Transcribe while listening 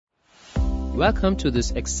Welcome to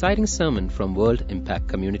this exciting sermon from World Impact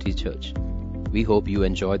Community Church. We hope you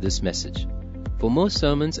enjoy this message. For more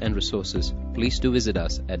sermons and resources, please do visit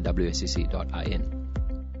us at wscc.in.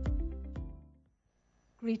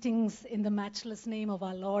 Greetings in the matchless name of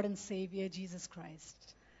our Lord and Savior, Jesus Christ.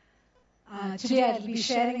 Today I'll be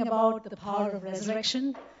sharing about the power of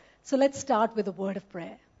resurrection. So let's start with a word of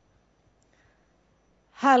prayer.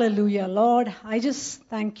 Hallelujah, Lord. I just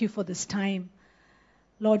thank you for this time.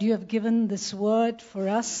 Lord, you have given this word for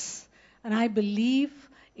us, and I believe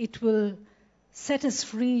it will set us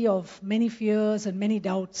free of many fears and many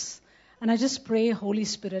doubts. And I just pray, Holy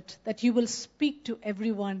Spirit, that you will speak to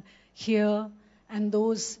everyone here and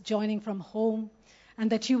those joining from home,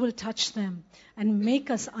 and that you will touch them and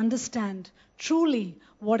make us understand truly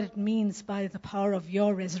what it means by the power of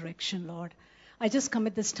your resurrection, Lord. I just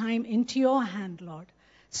commit this time into your hand, Lord.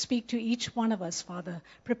 Speak to each one of us, Father.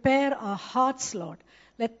 Prepare our hearts, Lord.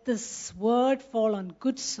 Let this word fall on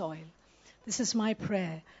good soil. This is my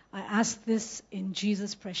prayer. I ask this in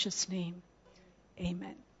Jesus' precious name.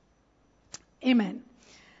 Amen. Amen.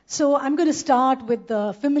 So I'm going to start with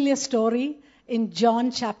the familiar story in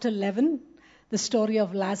John chapter 11, the story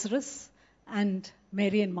of Lazarus and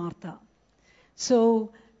Mary and Martha.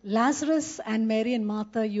 So Lazarus and Mary and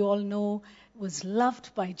Martha, you all know, was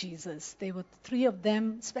loved by Jesus. They were three of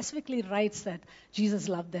them, specifically writes that Jesus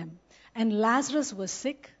loved them. And Lazarus was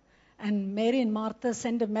sick, and Mary and Martha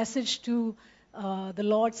sent a message to the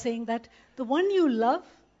Lord saying that the one you love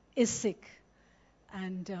is sick,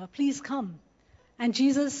 and please come. And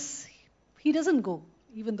Jesus, he doesn't go,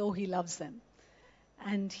 even though he loves them.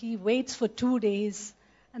 And he waits for 2 days,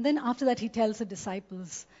 and then after that he tells the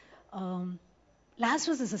disciples,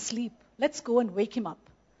 Lazarus is asleep. Let's go and wake him up.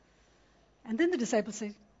 And then the disciples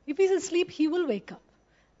say, if he's asleep, he will wake up.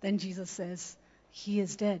 Then Jesus says, he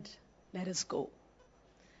is dead. Let us go.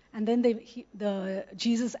 And then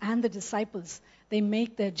Jesus and the disciples, they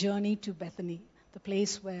make their journey to Bethany, the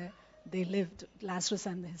place where they lived, Lazarus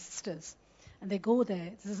and his sisters. And they go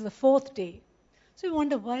there. This is the 4th day. So you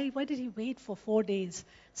wonder, why did he wait for 4 days?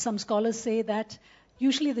 Some scholars say that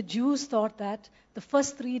usually the Jews thought that the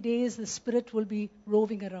first 3 days the Spirit will be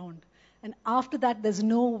roving around. And after that, there's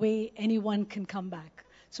no way anyone can come back.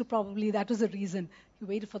 So probably that was the reason he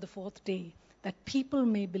waited for the 4th day, that people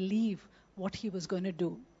may believe what he was going to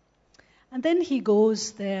do. And then he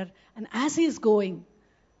goes there, and as he's going,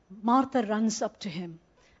 Martha runs up to him,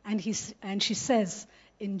 and she says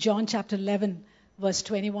in John chapter 11, verse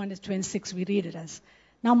 21 to 26, we read it as,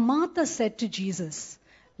 now Martha said to Jesus,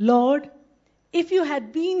 Lord, if you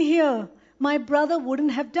had been here, my brother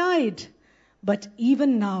wouldn't have died. But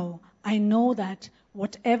even now, I know that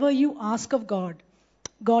whatever you ask of God,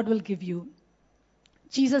 God will give you.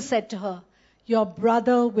 Jesus said to her, your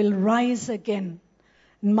brother will rise again.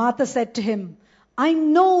 And Martha said to him, I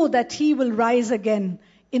know that he will rise again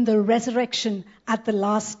in the resurrection at the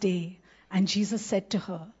last day. And Jesus said to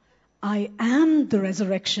her, I am the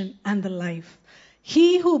resurrection and the life.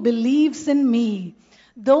 He who believes in me,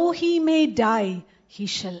 though he may die, he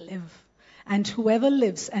shall live. And whoever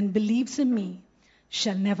lives and believes in me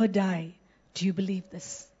shall never die. Do you believe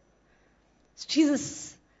this?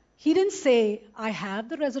 Jesus, he didn't say, I have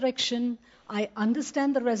the resurrection, I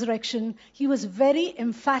understand the resurrection. He was very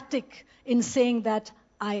emphatic in saying that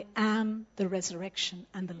I am the resurrection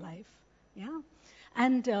and the life. Yeah.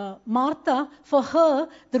 And Martha, for her,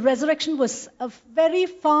 the resurrection was a very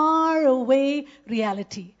far away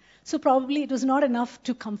reality. So probably it was not enough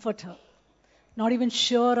to comfort her. Not even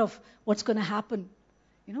sure of what's going to happen,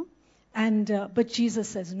 you know. And but Jesus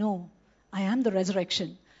says, no, I am the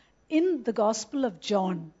resurrection. In the Gospel of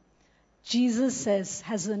John, Jesus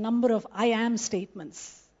has a number of I am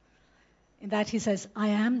statements. In that he says, I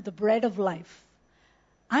am the bread of life.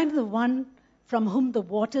 I'm the one from whom the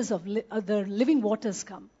waters of the living waters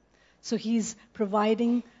come. So he's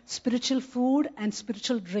providing spiritual food and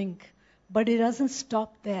spiritual drink. But it doesn't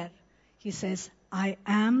stop there. He says, I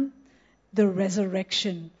am the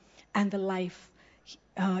resurrection and the life.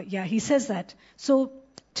 He says that. So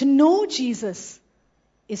to know Jesus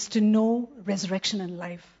is to know resurrection and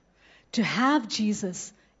life. To have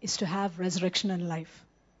Jesus is to have resurrection and life.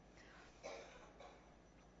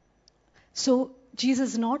 So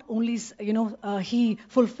Jesus not only, he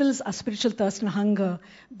fulfills our spiritual thirst and hunger,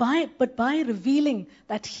 but by revealing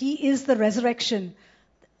that he is the resurrection,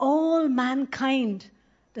 all mankind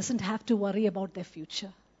doesn't have to worry about their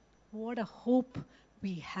future. What a hope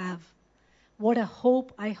we have. What a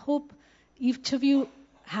hope. I hope each of you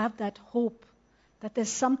have that hope that there's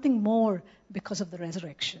something more because of the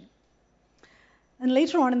resurrection. And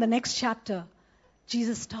later on in the next chapter,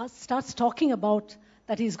 Jesus starts talking about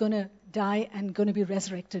that he's going to die and going to be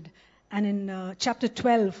resurrected. And in chapter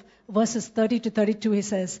 12, verses 30 to 32, he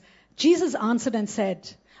says, Jesus answered and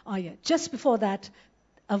said, just before that,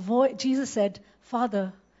 Jesus said,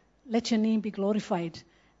 Father, let your name be glorified.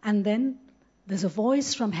 And then there's a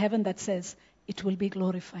voice from heaven that says, it will be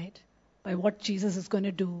glorified by what Jesus is going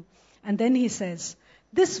to do. And then he says,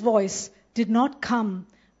 this voice did not come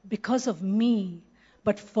because of me,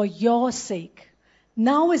 but for your sake.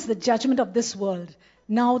 Now is the judgment of this world.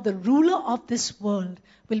 Now the ruler of this world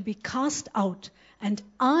will be cast out, and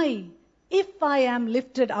I, if I am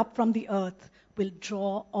lifted up from the earth, will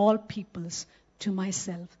draw all peoples to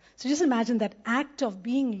myself. So just imagine that act of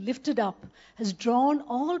being lifted up has drawn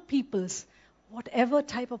all peoples, whatever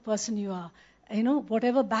type of person you are,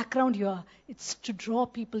 whatever background you are, it's to draw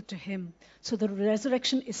people to him. So the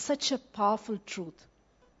resurrection is such a powerful truth.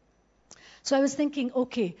 So I was thinking,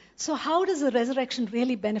 okay, so how does the resurrection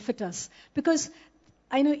really benefit us? Because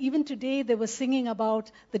I know even today they were singing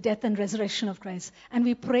about the death and resurrection of Christ. And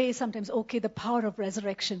we pray sometimes, okay, the power of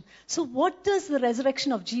resurrection. So what does the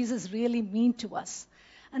resurrection of Jesus really mean to us?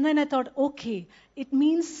 And then I thought, okay, it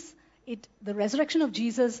means the resurrection of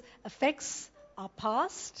Jesus affects our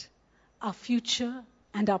past, our future,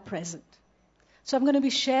 and our present. So I'm going to be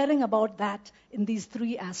sharing about that in these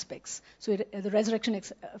three aspects. So the resurrection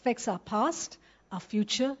affects our past, our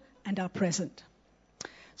future, and our present.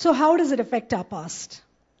 So how does it affect our past?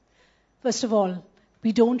 First of all,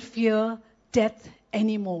 we don't fear death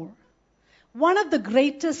anymore. One of the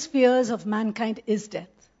greatest fears of mankind is death.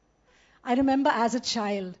 I remember as a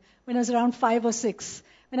child, when I was around 5 or 6,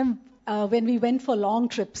 when we went for long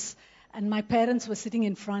trips and my parents were sitting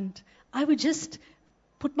in front, I would just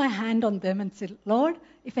put my hand on them and say, Lord,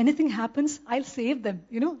 if anything happens, I'll save them.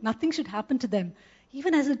 Nothing should happen to them.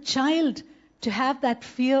 Even as a child, to have that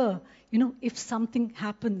fear, if something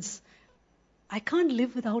happens, I can't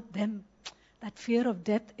live without them. That fear of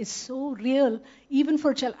death is so real, even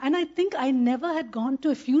for a child. And I think I never had gone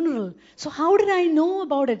to a funeral. So how did I know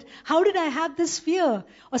about it? How did I have this fear?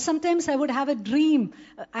 Or sometimes I would have a dream.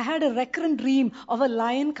 I had a recurrent dream of a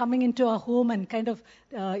lion coming into our home and kind of,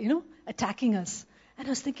 attacking us. And I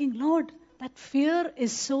was thinking, Lord, that fear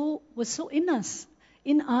was so in us,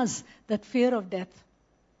 that fear of death.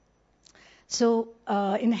 So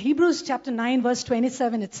in Hebrews chapter 9, verse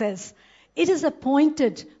 27, it says, it is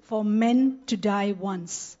appointed for men to die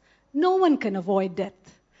once. No one can avoid death.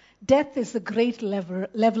 Death is the great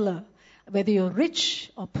leveler. Whether you're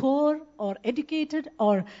rich or poor or educated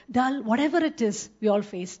or dull, whatever it is, we all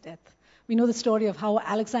face death. We know the story of how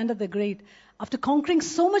Alexander the Great, after conquering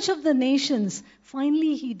so much of the nations,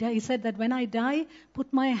 finally he said that when I die,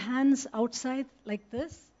 put my hands outside like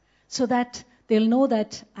this so that they'll know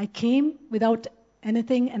that I came without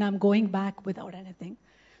anything and I'm going back without anything.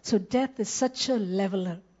 So death is such a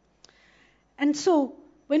leveler. And so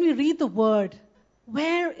when we read the word,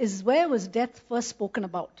 where was death first spoken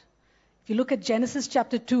about? If you look at Genesis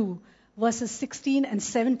chapter 2, verses 16 and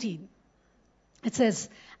 17, it says,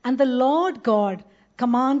 and the Lord God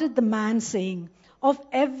commanded the man, saying, of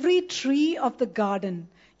every tree of the garden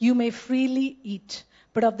you may freely eat,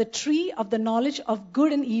 but of the tree of the knowledge of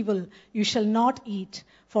good and evil you shall not eat,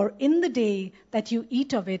 for in the day that you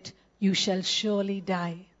eat of it, you shall surely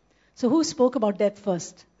die. So who spoke about death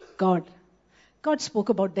first? God. God spoke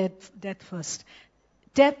about death first.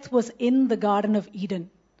 Death was in the Garden of Eden,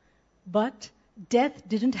 but death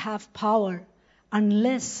didn't have power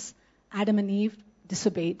unless Adam and Eve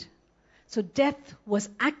disobeyed. So death was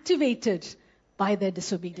activated by their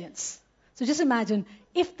disobedience. So just imagine,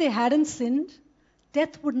 if they hadn't sinned,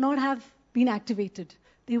 death would not have been activated.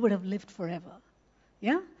 They would have lived forever.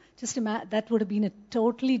 Yeah? Just imagine, that would have been a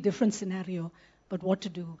totally different scenario. But what to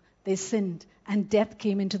do? They sinned, and death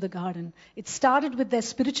came into the garden. It started with their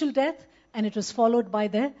spiritual death, and it was followed by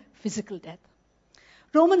their physical death.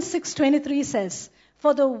 Romans 6:23 says,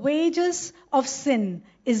 for the wages of sin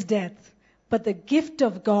is death, but the gift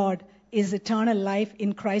of God is eternal life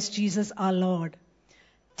in Christ Jesus our Lord.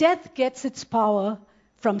 Death gets its power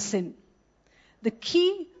from sin. The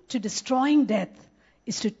key to destroying death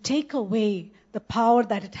is to take away the power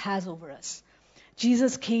that it has over us.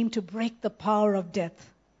 Jesus came to break the power of death.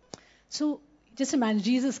 So just imagine,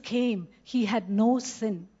 Jesus came, he had no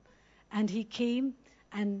sin. And he came,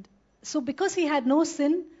 and so because he had no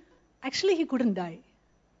sin, actually he couldn't die.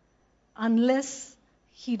 Unless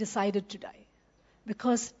he decided to die.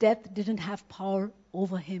 Because death didn't have power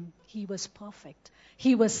over him. He was perfect.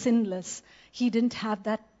 He was sinless. He didn't have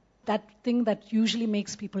that thing that usually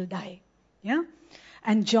makes people die. Yeah?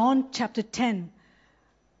 And John chapter 10,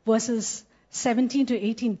 verses 17 to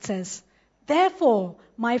 18 says, therefore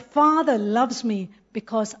my Father loves me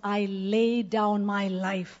because I lay down my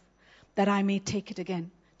life that I may take it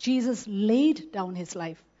again. Jesus laid down his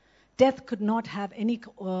life. Death could not have any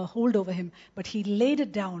hold over him, but he laid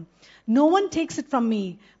it down. No one takes it from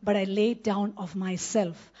me, but I lay it down of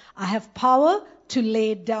myself. I have power to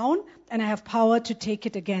lay it down, and I have power to take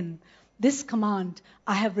it again. This command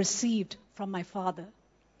I have received from my Father.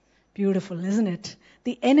 Beautiful, isn't it?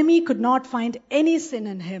 The enemy could not find any sin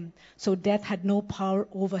in him, so death had no power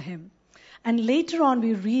over him. And later on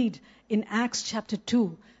we read in Acts chapter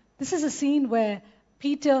 2, this is a scene where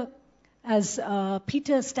Peter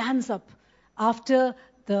stands up after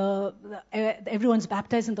everyone's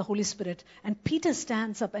baptized in the Holy Spirit, and Peter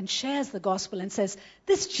stands up and shares the gospel and says,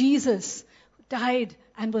 this Jesus died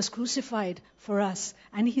and was crucified for us.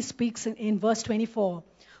 And he speaks in verse 24,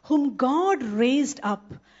 whom God raised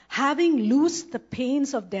up, having loosed the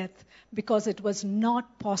pains of death, because it was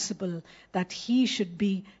not possible that he should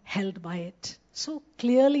be held by it. So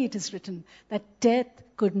clearly it is written that death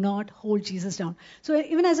could not hold Jesus down. So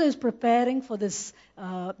even as I was preparing for this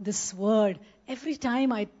word, every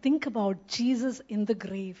time I think about Jesus in the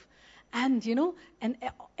grave, and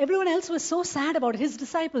everyone else was so sad about it, his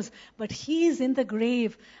disciples, but he's in the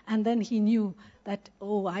grave, and then he knew that,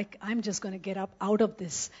 I'm just going to get up out of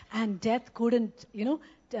this, and death couldn't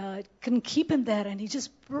keep him there, and he just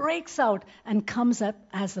breaks out and comes up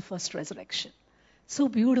as the first resurrection. So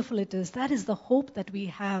beautiful it is. That is the hope that we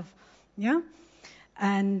have. Yeah?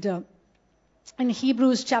 And in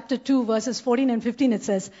Hebrews chapter 2, verses 14 and 15, it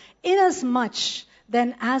says, inasmuch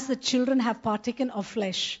then as the children have partaken of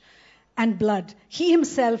flesh and blood, he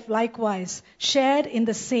himself likewise shared in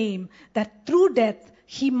the same, that through death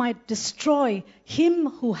he might destroy him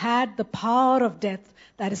who had the power of death,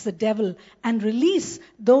 that is the devil, and release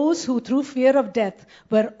those who through fear of death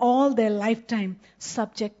were all their lifetime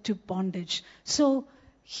subject to bondage. So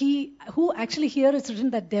actually here it's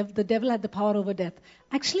written that the devil had the power over death.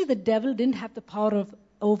 Actually the devil didn't have the power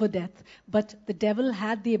over death, but the devil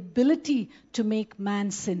had the ability to make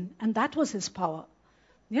man sin, and that was his power.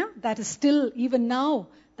 Yeah, that is still, even now,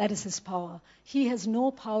 that is his power. He has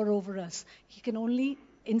no power over us. He can only,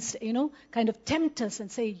 kind of tempt us and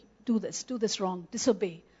say, do this wrong,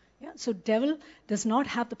 disobey. Yeah, so devil does not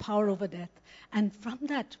have the power over death. And from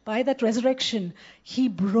that, by that resurrection, he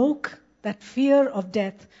broke that fear of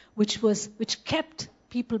death, which kept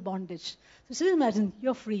people bondage. So just imagine,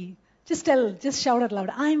 you're free. Just shout out loud,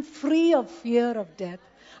 I'm free of fear of death.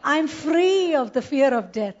 I'm free of the fear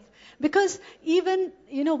of death. Because even,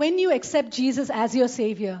 when you accept Jesus as your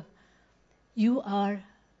Savior, you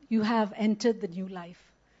have entered the new life.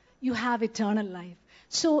 You have eternal life.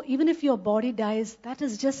 So even if your body dies, that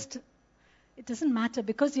is just, it doesn't matter,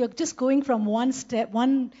 because you're just going from one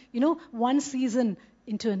season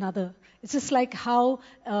into another. It's just like how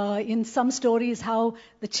in some stories, how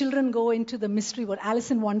the children go into the mystery world, Alice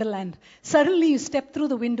in Wonderland. Suddenly you step through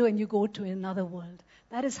the window and you go to another world.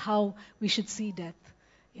 That is how we should see death.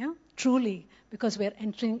 Yeah, truly, because we're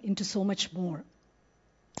entering into so much more.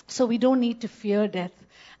 So we don't need to fear death.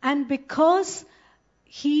 And because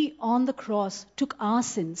he on the cross took our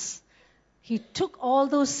sins, he took all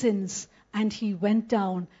those sins and he went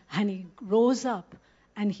down and he rose up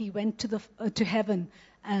and he went to heaven.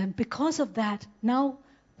 And because of that, now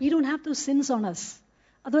we don't have those sins on us.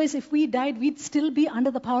 Otherwise, if we died, we'd still be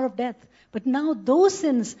under the power of death. But now those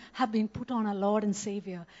sins have been put on our Lord and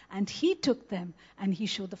Savior. And he took them and he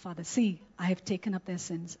showed the Father, see, I have taken up their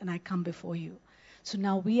sins and I come before you. So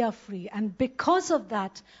now we are free. And because of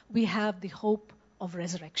that, we have the hope of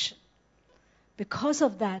resurrection. Because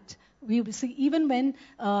of that, we will see, even when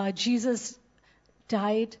Jesus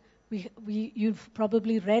died, you've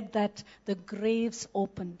probably read that the graves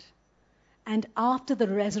opened. And after the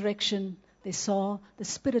resurrection, they saw the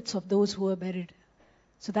spirits of those who were buried.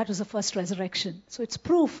 So that was the first resurrection. So it's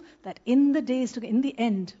proof that in the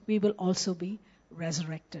end, we will also be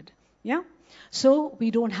resurrected. Yeah? So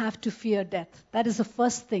we don't have to fear death. That is the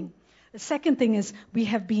first thing. The second thing is we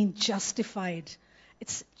have been justified.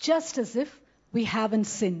 It's just as if we haven't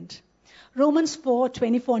sinned. Romans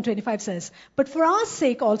 4:24 and 25 says, but for our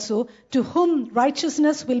sake also, to whom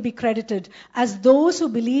righteousness will be credited, as those who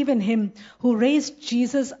believe in him who raised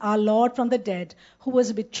Jesus our Lord from the dead, who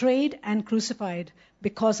was betrayed and crucified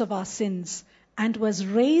because of our sins, and was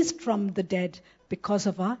raised from the dead because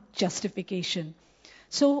of our justification.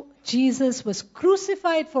 So Jesus was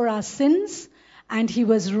crucified for our sins, and he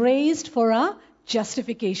was raised for our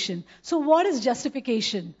justification. So what is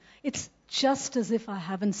justification? It's just as if I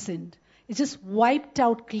haven't sinned. It's just wiped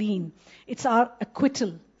out clean. It's our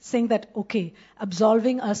acquittal, saying that, okay,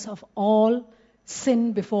 absolving us of all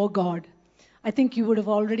sin before God. I think you would have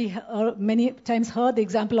already many times heard the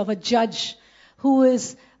example of a judge who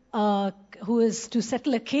is to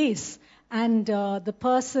settle a case, and the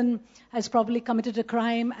person has probably committed a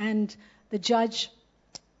crime, and the judge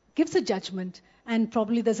gives a judgment, and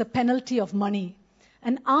probably there's a penalty of money.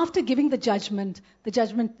 And after giving the judgment,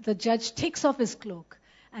 the judge takes off his cloak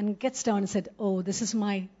and gets down and said, "Oh, this is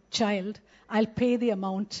my child. I'll pay the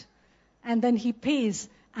amount." And then he pays,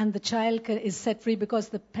 and the child is set free because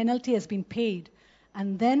the penalty has been paid.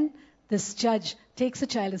 And then this judge takes the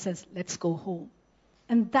child and says, "Let's go home."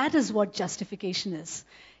 And that is what justification is.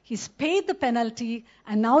 He's paid the penalty,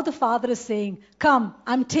 and now the father is saying, "Come,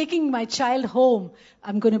 I'm taking my child home.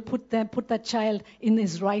 I'm going to put that child in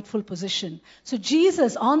his rightful position." So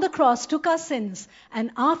Jesus on the cross took our sins,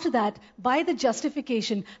 and after that, by the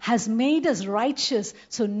justification, has made us righteous.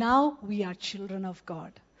 So now we are children of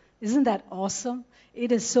God. Isn't that awesome?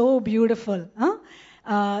 It is so beautiful.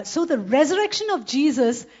 Huh? So the resurrection of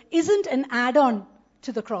Jesus isn't an add-on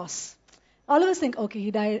to the cross. All of us think, okay,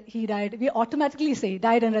 he died. We automatically say,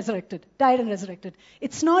 died and resurrected.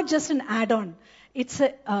 It's not just an add-on. It's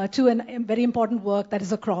to a very important work, that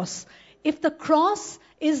is a cross. If the cross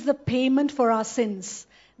is the payment for our sins,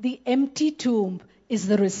 the empty tomb is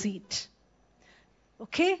the receipt.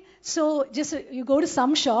 Okay? So just you go to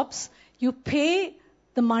some shops, you pay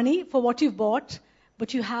the money for what you've bought,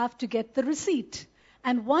 but you have to get the receipt.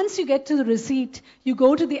 And once you get to the receipt, you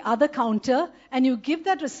go to the other counter and you give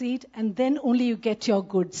that receipt, and then only you get your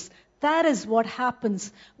goods. That is what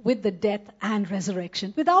happens with the death and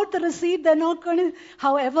resurrection. Without the receipt, they're not going to,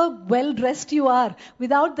 however well dressed you are,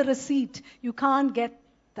 without the receipt, you can't get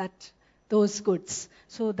those goods.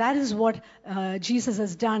 So that is what Jesus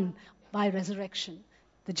has done by resurrection,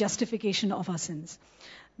 the justification of our sins.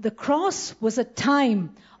 The cross was a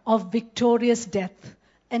time of victorious death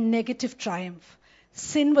and negative triumph.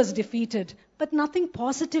 Sin was defeated, but nothing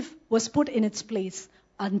positive was put in its place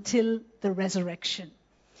until the resurrection.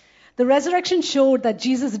 The resurrection showed that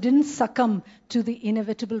Jesus didn't succumb to the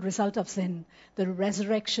inevitable result of sin. The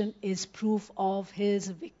resurrection is proof of his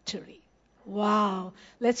victory. Wow.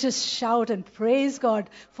 Let's just shout and praise God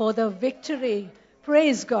for the victory.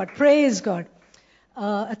 Praise God. Praise God.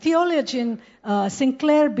 A theologian,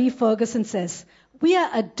 Sinclair B. Ferguson, says, "We are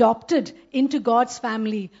adopted into God's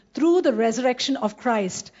family through the resurrection of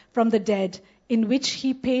Christ from the dead, in which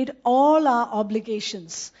he paid all our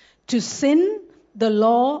obligations to sin, the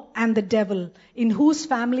law, and the devil, in whose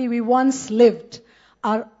family we once lived.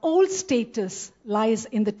 Our old status lies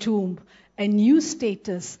in the tomb. A new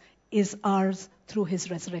status is ours through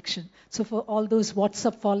his resurrection." So for all those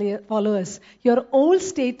WhatsApp followers, your old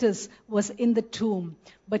status was in the tomb,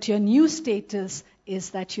 but your new status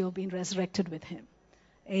is that you've been resurrected with him.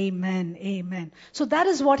 Amen. Amen. So that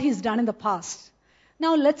is what he's done in the past.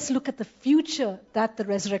 Now let's look at the future that the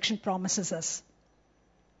resurrection promises us.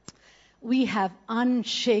 We have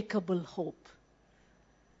unshakable hope.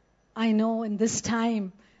 I know in this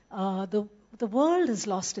time, the world has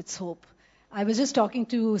lost its hope. I was just talking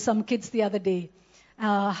to some kids the other day.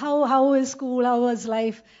 How is school? How was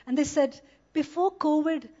life? And they said, before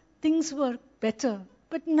COVID, things were better.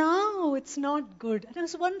 But now it's not good. And I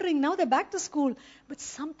was wondering, now they're back to school, but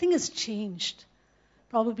something has changed.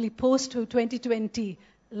 Probably post 2020,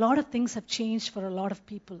 a lot of things have changed for a lot of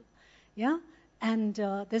people. Yeah? And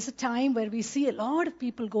there's a time where we see a lot of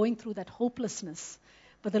people going through that hopelessness.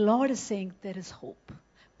 But the Lord is saying there is hope.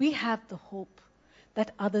 We have the hope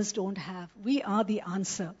that others don't have. We are the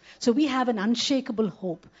answer. So we have an unshakable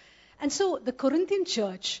hope. And so the Corinthian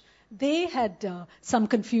church, they had some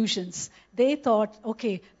confusions. They thought,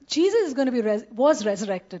 okay, Jesus is going to was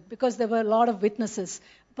resurrected because there were a lot of witnesses.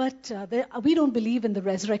 But we don't believe in the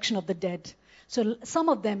resurrection of the dead. So some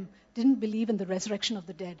of them didn't believe in the resurrection of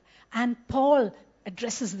the dead. And Paul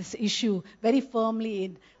addresses this issue very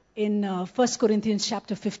firmly in 1 Corinthians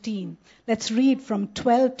chapter 15. Let's read from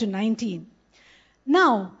 12 to 19.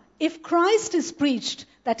 Now, if Christ is preached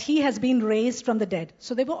that he has been raised from the dead,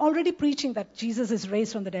 so they were already preaching that Jesus is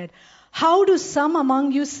raised from the dead, how do some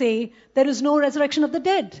among you say there is no resurrection of the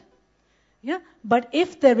dead? Yeah, but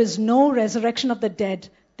if there is no resurrection of the dead,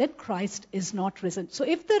 then Christ is not risen. So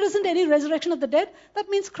if there isn't any resurrection of the dead, that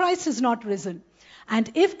means Christ is not risen.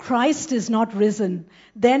 And if Christ is not risen,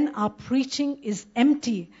 then our preaching is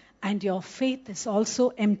empty, and your faith is also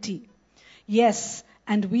empty. Yes,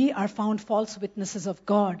 and we are found false witnesses of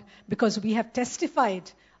God, because we have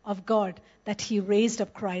testified of God that he raised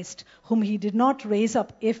up Christ, whom he did not raise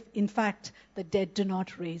up if, in fact, the dead do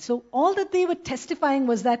not raise. So all that they were testifying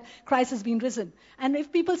was that Christ has been risen. And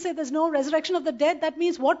if people say there's no resurrection of the dead, that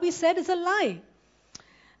means what we said is a lie.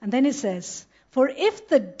 And then he says, for if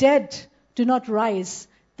the dead do not rise,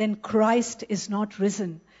 then Christ is not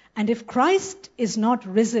risen. And if Christ is not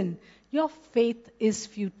risen, your faith is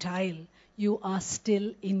futile. You are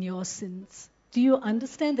still in your sins. Do you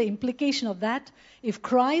understand the implication of that? If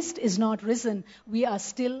Christ is not risen, we are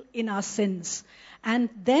still in our sins. And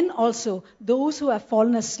then also, those who have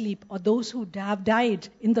fallen asleep or those who have died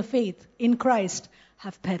in the faith in Christ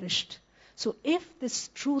have perished. So if this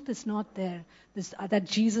truth is not there, that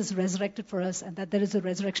Jesus resurrected for us and that there is a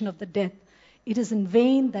resurrection of the dead, it is in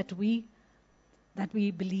vain that we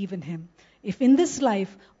believe in him. If in this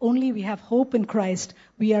life only we have hope in Christ,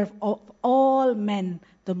 we are of all men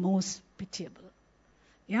the most pitiable.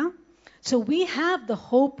 Yeah? So we have the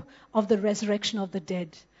hope of the resurrection of the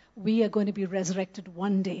dead. We are going to be resurrected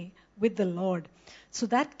one day with the Lord. So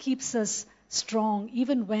that keeps us strong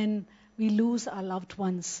even when we lose our loved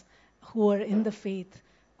ones who are in the faith.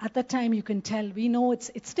 At that time, you can tell, we know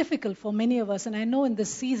it's difficult for many of us, and I know in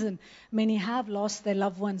this season, many have lost their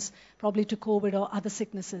loved ones, probably to COVID or other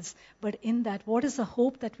sicknesses. But in that, what is the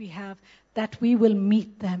hope that we have? That we will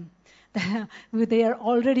meet them. They are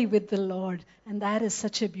already with the Lord, and that is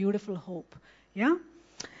such a beautiful hope. Yeah?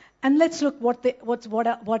 And let's look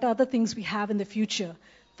what other things we have in the future.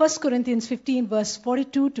 1 Corinthians 15, verse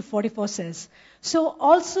 42 to 44 says, "So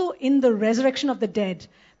also in the resurrection of the dead,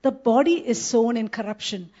 the body is sown in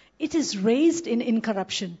corruption. It is raised in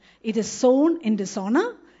incorruption. It is sown in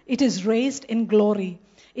dishonor. It is raised in glory.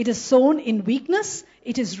 It is sown in weakness.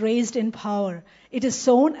 It is raised in power. It is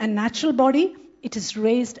sown a natural body. It is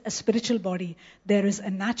raised a spiritual body." There is a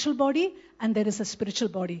natural body and there is a spiritual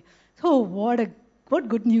body. Oh, what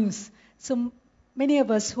good news. So many of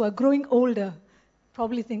us who are growing older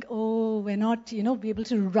probably think, oh, we're not, be able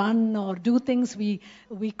to run or do things we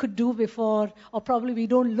could do before, or probably we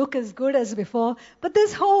don't look as good as before. But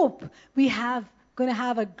there's hope. We have going to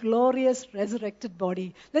have a glorious resurrected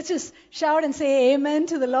body. Let's just shout and say amen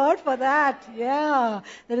to the Lord for that. Yeah,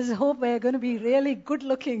 there is hope. We're going to be really good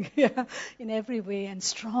looking in every way and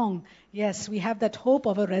strong. Yes, we have that hope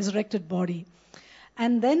of a resurrected body.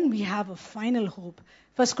 And then we have a final hope.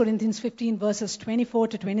 1 Corinthians 15 verses 24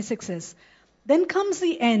 to 26 says, "Then comes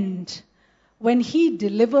the end, when he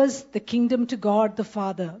delivers the kingdom to God the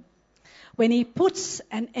Father, when he puts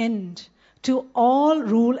an end to all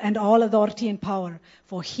rule and all authority and power,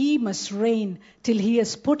 for he must reign till he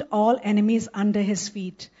has put all enemies under his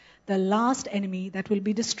feet. The last enemy that will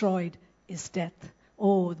be destroyed is death."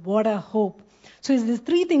 Oh, what a hope. So there's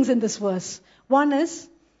three things in this verse. One is,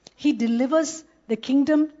 he delivers the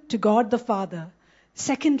kingdom to God the Father.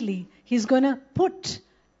 Secondly, he's going to put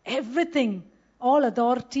everything, all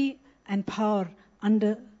authority and power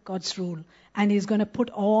under God's rule. And he's going to put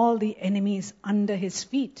all the enemies under his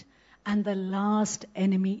feet. And the last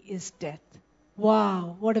enemy is death.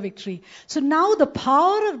 Wow, what a victory. So now the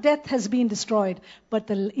power of death has been destroyed. But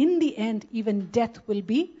in the end, even death will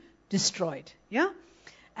be destroyed. Yeah?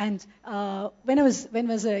 And when I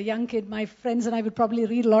was a young kid, my friends and I would probably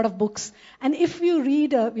read a lot of books. And if we are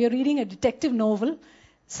reading a detective novel,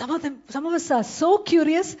 some of us are so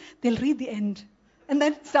curious, they'll read the end and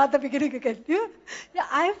then start the beginning again. Yeah,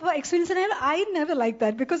 I've experienced it. I never liked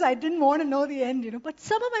that because I didn't want to know the end, But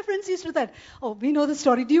some of my friends used to do that. Oh, we know the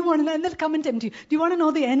story. Do you want to know? And they'll come and tempt you. Do you want to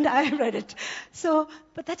know the end? I have read it.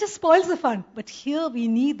 But that just spoils the fun. But here we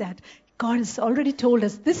need that. God has already told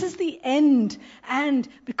us this is the end. And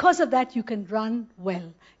because of that, you can run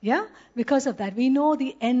well. Yeah? Because of that, we know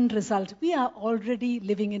the end result. We are already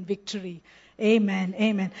living in victory. Amen.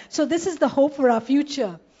 Amen. So this is the hope for our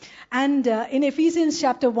future. And in Ephesians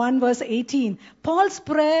chapter 1 verse 18, Paul's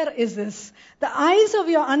prayer is this: "The eyes of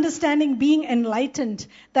your understanding being enlightened,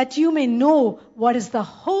 that you may know what is the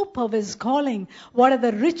hope of his calling, what are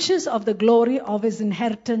the riches of the glory of his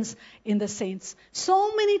inheritance in the saints."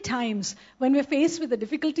 So many times when we're faced with the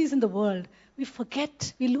difficulties in the world,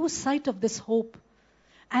 we lose sight of this hope.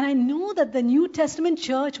 And I know that the New Testament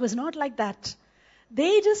church was not like that.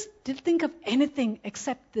 They just didn't think of anything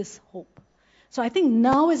except this hope. So I think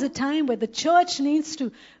now is a time where the church needs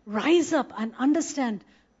to rise up and understand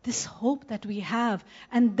this hope that we have.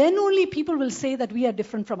 And then only people will say that we are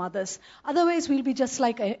different from others. Otherwise, we'll be just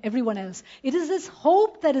like everyone else. It is this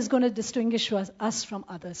hope that is going to distinguish us from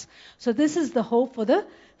others. So this is the hope for the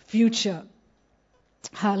future.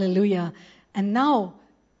 Hallelujah. And now,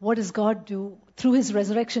 what does God do through his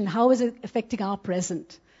resurrection? How is it affecting our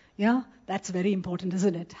present? Yeah, that's very important,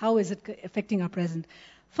 isn't it? How is it affecting our present?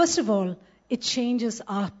 First of all, it changes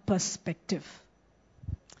our perspective.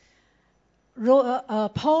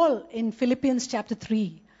 Paul in Philippians chapter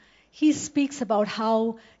 3, he speaks about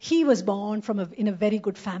how he was born in a very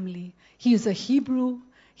good family. He is a Hebrew.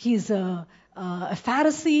 He's a a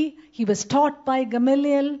Pharisee. He was taught by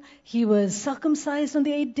Gamaliel. He was circumcised on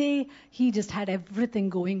the 8th day. He just had everything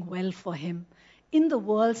going well for him. In the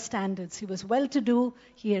world's standards, he was well-to-do.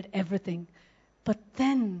 He had everything. But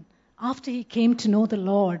then, after he came to know the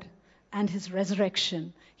Lord and his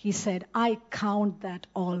resurrection, he said, I count that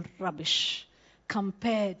all rubbish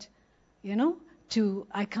compared,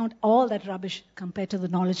 I count all that rubbish compared to the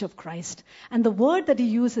knowledge of Christ. And the word that he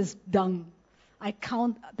uses, dung. I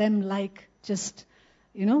count them like just,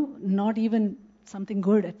 not even something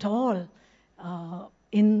good at all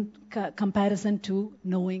in comparison to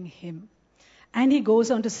knowing him. And he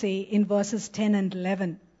goes on to say in verses 10 and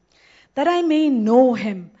 11, that I may know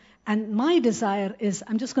him. And my desire is,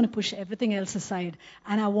 I'm just going to push everything else aside,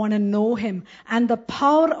 and I want to know him and the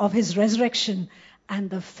power of his resurrection and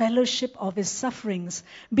the fellowship of his sufferings,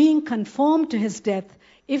 being conformed to his death,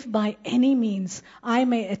 if by any means I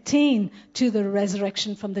may attain to the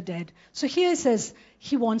resurrection from the dead. So here he says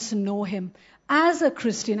he wants to know him. As a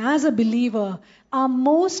Christian, as a believer, our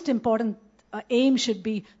most important aim should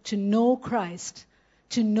be to know Christ,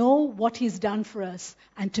 to know what he's done for us,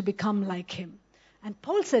 and to become like him. And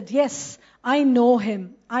Paul said, yes, I know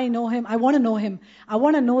him. I know him. I want to know him. I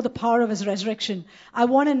want to know the power of his resurrection. I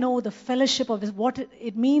want to know the fellowship of his, what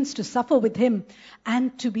it means to suffer with him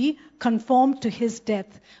and to be conformed to his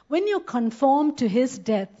death. When you're conformed to his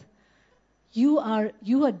death, you are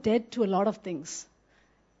dead to a lot of things.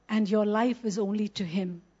 And your life is only to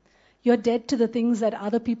him. You're dead to the things that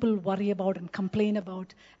other people worry about and complain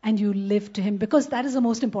about, and you live to him, because that is the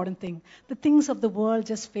most important thing. The things of the world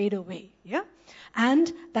just fade away, yeah?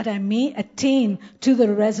 And that I may attain to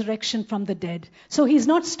the resurrection from the dead. So he's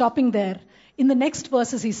not stopping there. In the next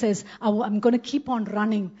verses he says, I'm going to keep on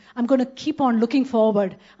running. I'm going to keep on looking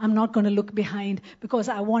forward. I'm not going to look behind, because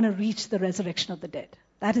I want to reach the resurrection of the dead.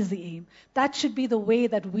 That is the aim. That should be the way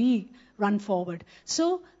that we run forward.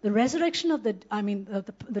 So the resurrection of the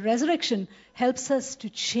resurrection helps us to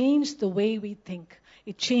change the way we think.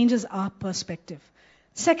 It changes our perspective.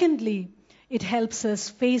 Secondly, it helps us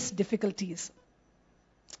face difficulties.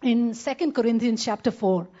 In 2 Corinthians chapter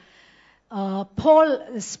 4, Paul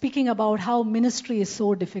is speaking about how ministry is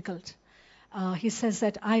so difficult. He says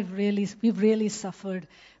that we've really suffered.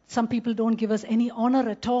 Some people don't give us any honor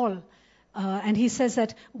at all. And he says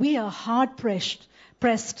that we are hard pressed,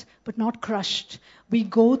 but not crushed. We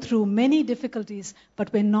go through many difficulties,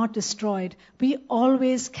 but we're not destroyed. We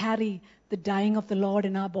always carry the dying of the Lord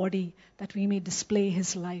in our body, that we may display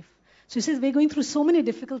his life. So he says we're going through so many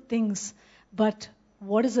difficult things, but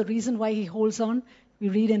what is the reason why he holds on? We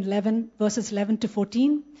read in verses 11 to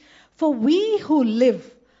 14. For we who live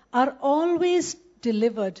are always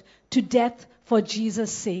delivered to death for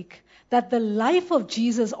Jesus' sake, that the life of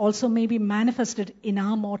Jesus also may be manifested in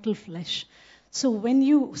our mortal flesh. So when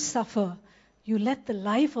you suffer, you let the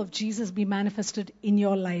life of Jesus be manifested in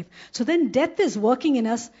your life. So then death is working in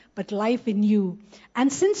us, but life in you.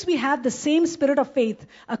 And since we have the same spirit of faith,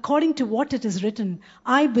 according to what it is written,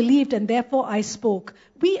 I believed and therefore I spoke.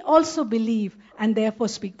 We also believe and therefore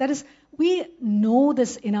speak. That is, we know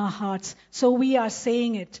this in our hearts, so we are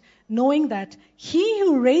saying it, knowing that he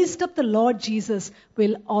who raised up the Lord Jesus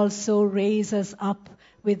will also raise us up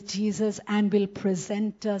with Jesus and will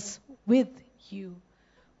present us with you.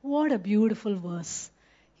 What a beautiful verse.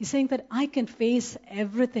 He's saying that I can face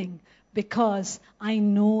everything because I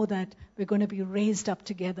know that we're going to be raised up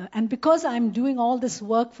together. And because I'm doing all this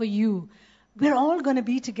work for you, we're all going to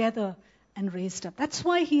be together and raised up. That's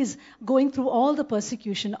why he's going through all the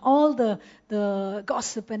persecution, all the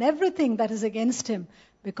gossip and everything that is against him,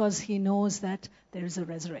 because he knows that there is a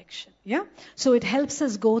resurrection. Yeah? So it helps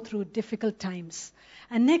us go through difficult times.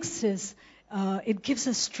 And next is, it gives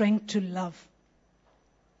us strength to love.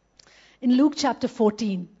 In Luke chapter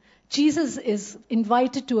 14, Jesus is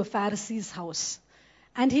invited to a Pharisee's house.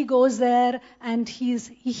 And he goes there and he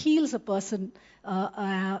heals a person.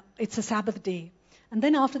 It's a Sabbath day. And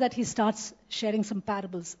then after that, he starts sharing some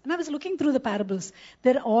parables. And I was looking through the parables.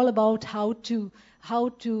 They're all about what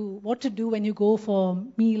to do when you go for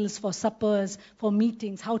meals, for suppers, for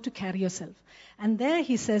meetings, how to carry yourself. And there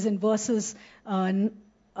he says in verses 12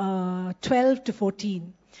 to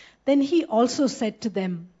 14, then he also said to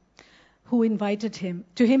him who invited him,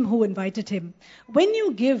 when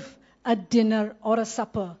you give a dinner or a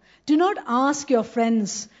supper, do not ask your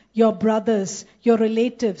friends, your brothers, your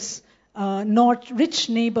relatives, nor rich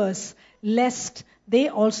neighbors, lest they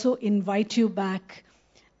also invite you back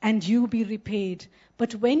and you be repaid.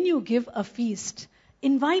 But when you give a feast,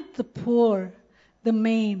 invite the poor, the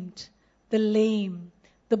maimed, the lame,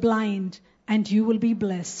 the blind, and you will be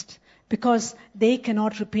blessed, because they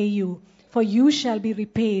cannot repay you, for you shall be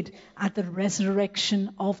repaid at the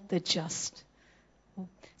resurrection of the just.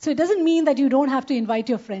 So it doesn't mean that you don't have to invite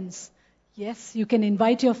your friends. Yes, you can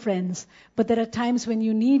invite your friends, but there are times when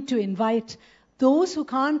you need to invite those who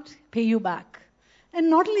can't pay you back. And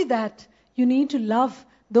not only that, you need to love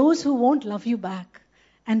those who won't love you back.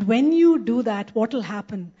 And when you do that, what will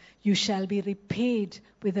happen? You shall be repaid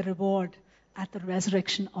with a reward at the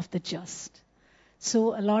resurrection of the just.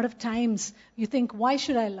 So a lot of times you think, why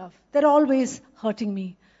should I love? They're always hurting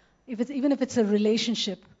me. Even if it's a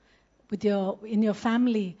relationship in your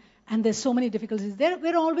family, and there's so many difficulties.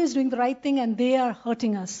 We're always doing the right thing and they are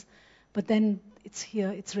hurting us. But then it's here,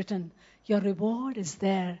 it's written, your reward is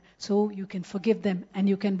there, so you can forgive them and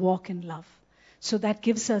you can walk in love. So that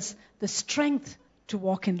gives us the strength to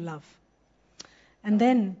walk in love. And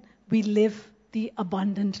then we live the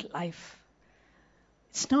abundant life.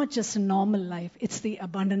 It's not just a normal life, it's the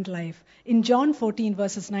abundant life. In John 14,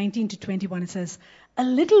 verses 19 to 21, it says, a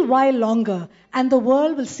little while longer, and the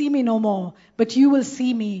world will see me no more, but you will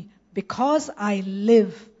see me. Because I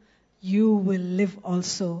live, you will live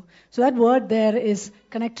also. So that word there is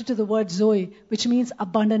connected to the word Zoe, which means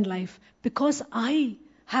abundant life. Because I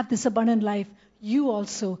have this abundant life, you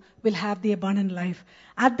also will have the abundant life.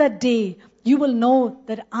 At that day, you will know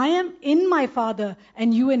that I am in my Father,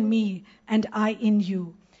 and you in me, and I in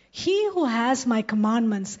you. He who has my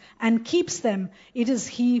commandments and keeps them, it is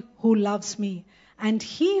he who loves me. And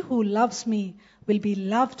he who loves me will be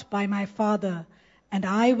loved by my Father, and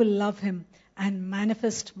I will love him and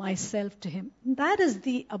manifest myself to him. That is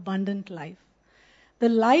the abundant life. The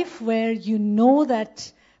life where you know that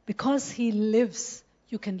because he lives,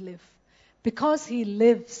 you can live. Because he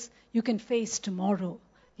lives, you can face tomorrow.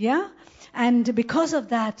 Yeah? And because of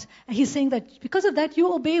that, he's saying that because of that,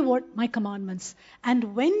 you obey my commandments.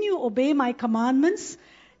 And when you obey my commandments,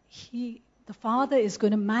 the Father is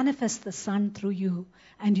going to manifest the Son through you,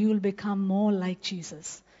 and you will become more like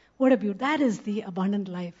Jesus. What a beauty. That is the abundant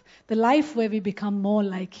life. The life where we become more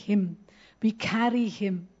like him. We carry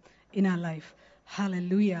him in our life.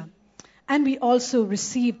 Hallelujah. And we also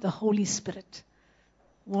receive the Holy Spirit.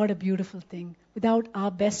 What a beautiful thing. Without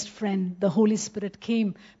our best friend, the Holy Spirit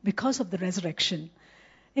came because of the resurrection.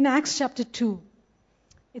 In Acts chapter 2,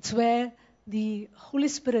 it's where the Holy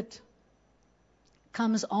Spirit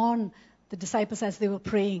comes on the disciples as they were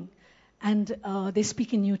praying, and they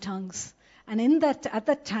speak in new tongues. And at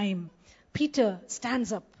that time, Peter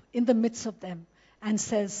stands up in the midst of them and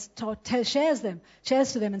shares to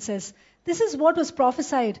them and says, this is what was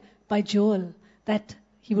prophesied by Joel, that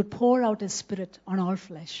he would pour out his Spirit on all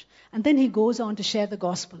flesh. And then he goes on to share the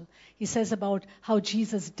gospel. He says about how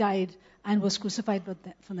Jesus died and was crucified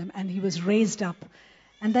for them, and he was raised up.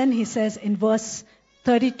 And then he says in verse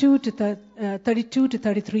 32 to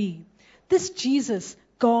 33, this Jesus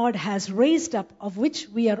God has raised up, of which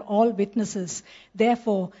we are all witnesses.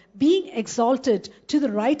 Therefore, being exalted to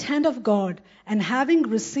the right hand of God, and having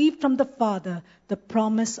received from the Father the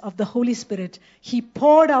promise of the Holy Spirit, he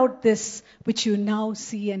poured out this which you now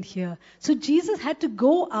see and hear. So Jesus had to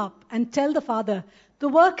go up and tell the Father, the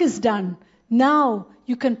work is done. Now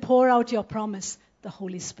you can pour out your promise, the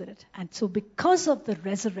Holy Spirit. And so because of the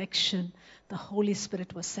resurrection, the Holy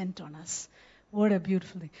Spirit was sent on us. What a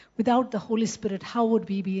beautiful thing. Without the Holy Spirit, how would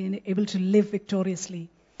we be able to live victoriously?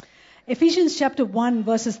 Ephesians chapter 1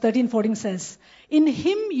 verses 13-14 says, in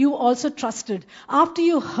him you also trusted, after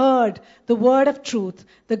you heard the word of truth,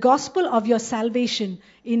 the gospel of your salvation,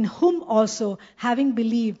 in whom also, having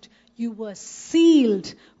believed, you were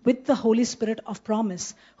sealed with the Holy Spirit of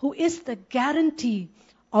promise, who is the guarantee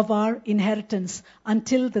of our inheritance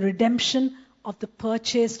until the redemption of the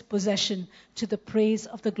purchased possession, to the praise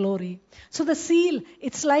of the glory. So the seal,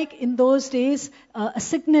 it's like in those days, a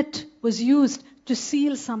signet was used to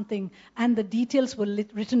seal something, and the details were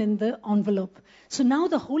written in the envelope. So now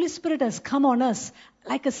the Holy Spirit has come on us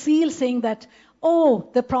like a seal, saying that, oh,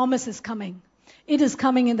 the promise is coming. It is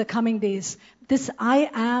coming in the coming days.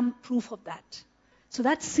 I am proof of that. So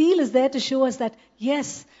that seal is there to show us that,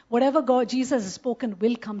 yes, whatever Jesus has spoken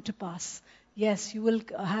will come to pass. Yes, you will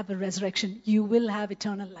have a resurrection. You will have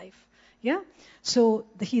eternal life. Yeah? So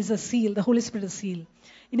he's a seal. The Holy Spirit is a seal.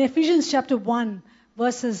 In Ephesians chapter 1,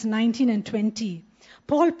 verses 19 and 20,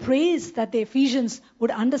 Paul prays that the Ephesians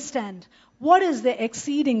would understand what is the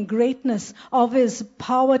exceeding greatness of his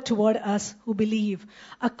power toward us who believe,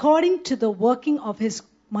 according to the working of his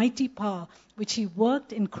mighty power, which he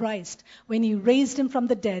worked in Christ when he raised him from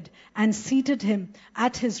the dead and seated him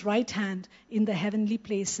at his right hand in the heavenly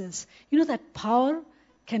places. You know that power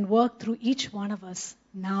can work through each one of us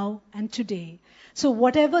now and today. So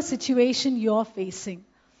whatever situation you're facing,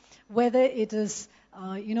 whether it is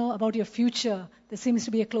about your future, there seems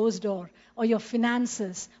to be a closed door, or your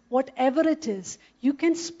finances, whatever it is, you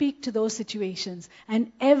can speak to those situations,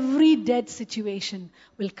 and every dead situation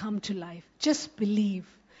will come to life. Just believe.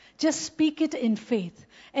 Just speak it in faith.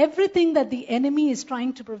 Everything that the enemy is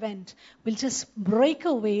trying to prevent will just break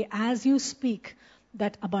away as you speak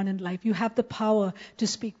that abundant life. You have the power to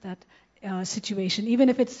speak that situation. Even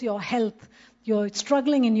if it's your health, you're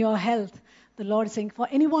struggling in your health, the Lord is saying, for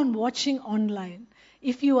anyone watching online,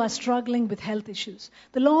 if you are struggling with health issues,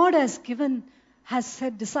 the Lord desired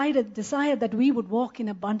that we would walk in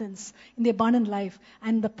abundance, in the abundant life.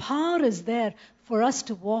 And the power is there for us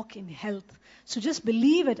to walk in health. So just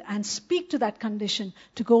believe it and speak to that condition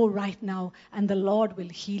to go right now, and the Lord will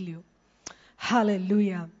heal you.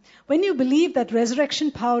 Hallelujah. When you believe that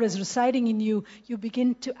resurrection power is residing in you, you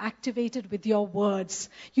begin to activate it with your words.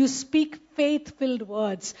 You speak faith-filled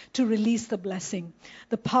words to release the blessing.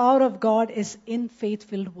 The power of God is in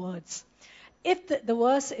faith-filled words. If the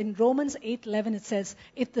verse in Romans 8:11, it says,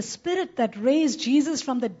 if the Spirit that raised Jesus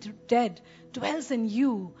from the dead dwells in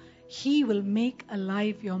you, He will make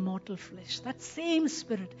alive your mortal flesh. That same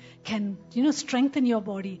Spirit can, strengthen your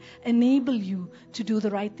body, enable you to do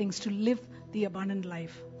the right things, to live the abundant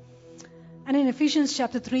life. And in Ephesians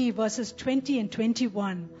chapter 3, verses 20 and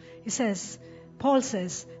 21, Paul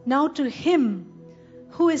says, now to Him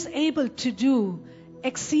who is able to do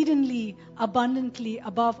exceedingly abundantly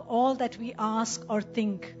above all that we ask or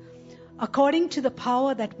think, according to the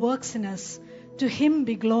power that works in us, to Him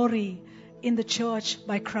be glory in the church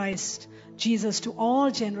by Christ Jesus to all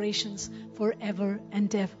generations forever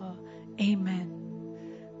and ever. Amen.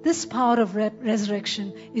 This power of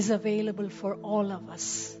resurrection is available for all of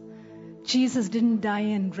us. Jesus didn't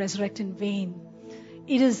die and resurrect in vain.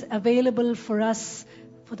 It is available for us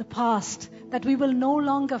for the past, that we will no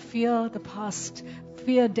longer fear the past,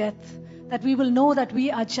 fear death, that we will know that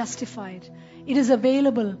we are justified. It is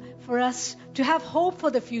available for us to have hope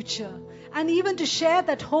for the future, and even to share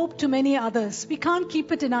that hope to many others. We can't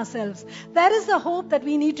keep it in ourselves. That is the hope that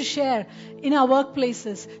we need to share in our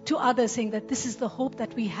workplaces to others, saying that this is the hope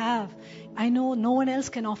that we have. I know no one else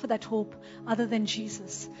can offer that hope other than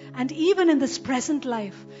Jesus. And even in this present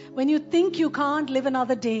life, when you think you can't live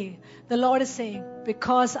another day, the Lord is saying,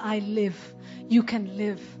 because I live, you can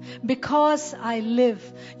live. Because I live,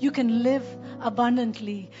 you can live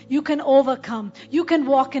abundantly. You can overcome. You can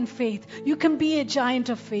walk in faith. You can be a giant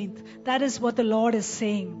of faith. That is what the Lord is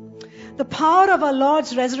saying. The power of our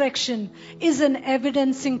Lord's resurrection is an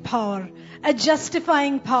evidencing power, a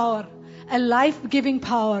justifying power, a life-giving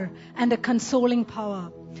power, and a consoling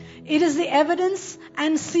power. It is the evidence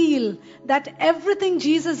and seal that everything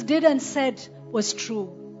Jesus did and said was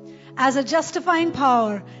true. As a justifying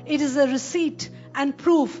power, it is a receipt and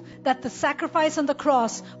proof that the sacrifice on the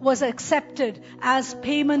cross was accepted as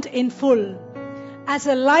payment in full. As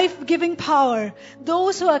a life-giving power,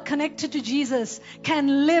 those who are connected to Jesus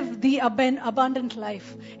can live the abundant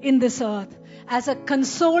life in this earth. As a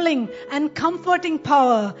consoling and comforting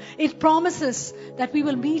power, it promises that we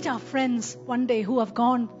will meet our friends one day who have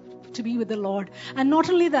gone to be with the Lord. And not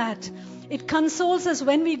only that, it consoles us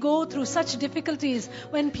when we go through such difficulties,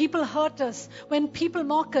 when people hurt us, when people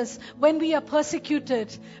mock us, when we are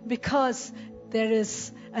persecuted, because there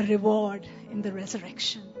is a reward in the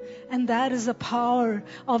resurrection. And that is the power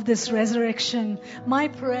of this resurrection. My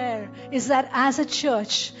prayer is that as a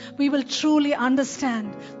church, we will truly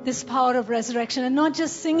understand this power of resurrection and not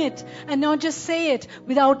just sing it and not just say it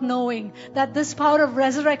without knowing that this power of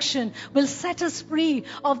resurrection will set us free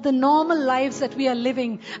of the normal lives that we are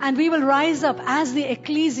living, and we will rise up as the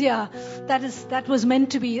ecclesia that was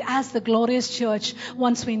meant to be, as the glorious church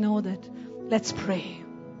once we know that. Let's pray.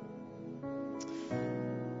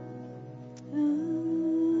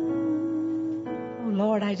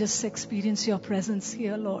 Lord, I just experience your presence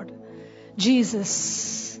here, Lord.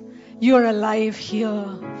 Jesus, you're alive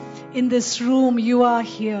here. In this room, you are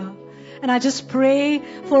here. And I just pray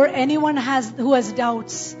for anyone who has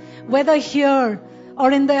doubts, whether here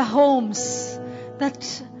or in their homes,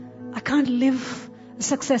 that I can't live a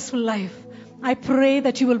successful life. I pray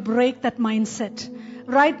that you will break that mindset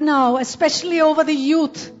right now, especially over the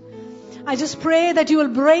youth. I just pray that you will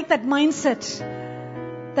break that mindset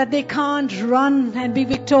that they can't run and be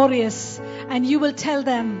victorious, and you will tell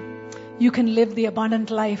them you can live the abundant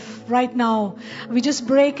life right now. We just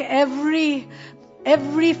break every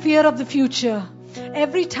fear of the future,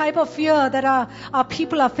 every type of fear that our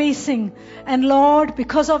people are facing. And Lord,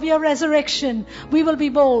 because of your resurrection, we will be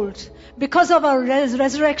bold. Because of our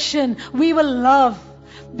resurrection, we will love.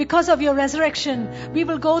 because of your resurrection, we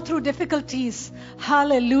will go through difficulties.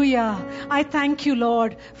 Hallelujah. I thank you,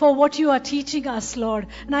 Lord, for what you are teaching us, Lord.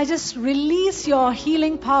 And I just release your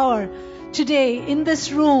healing power today in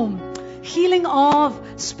this room. Healing of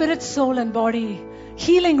spirit, soul, and body.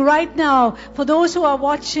 Healing right now for those who are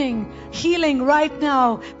watching. Healing right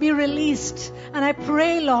now. Be released. And I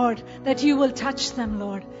pray, Lord, that you will touch them,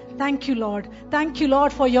 Lord. Thank you, Lord. Thank you,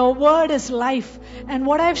 Lord, for your word is life. And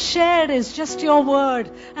what I've shared is just your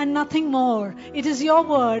word and nothing more. It is your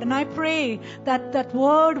word. And I pray that that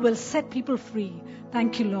word will set people free.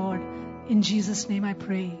 Thank you, Lord. In Jesus' name I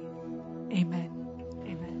pray. Amen.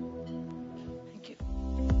 Thank you.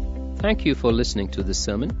 Thank you for listening to this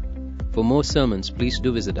sermon. For more sermons, please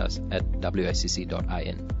do visit us at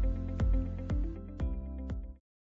wicc.in.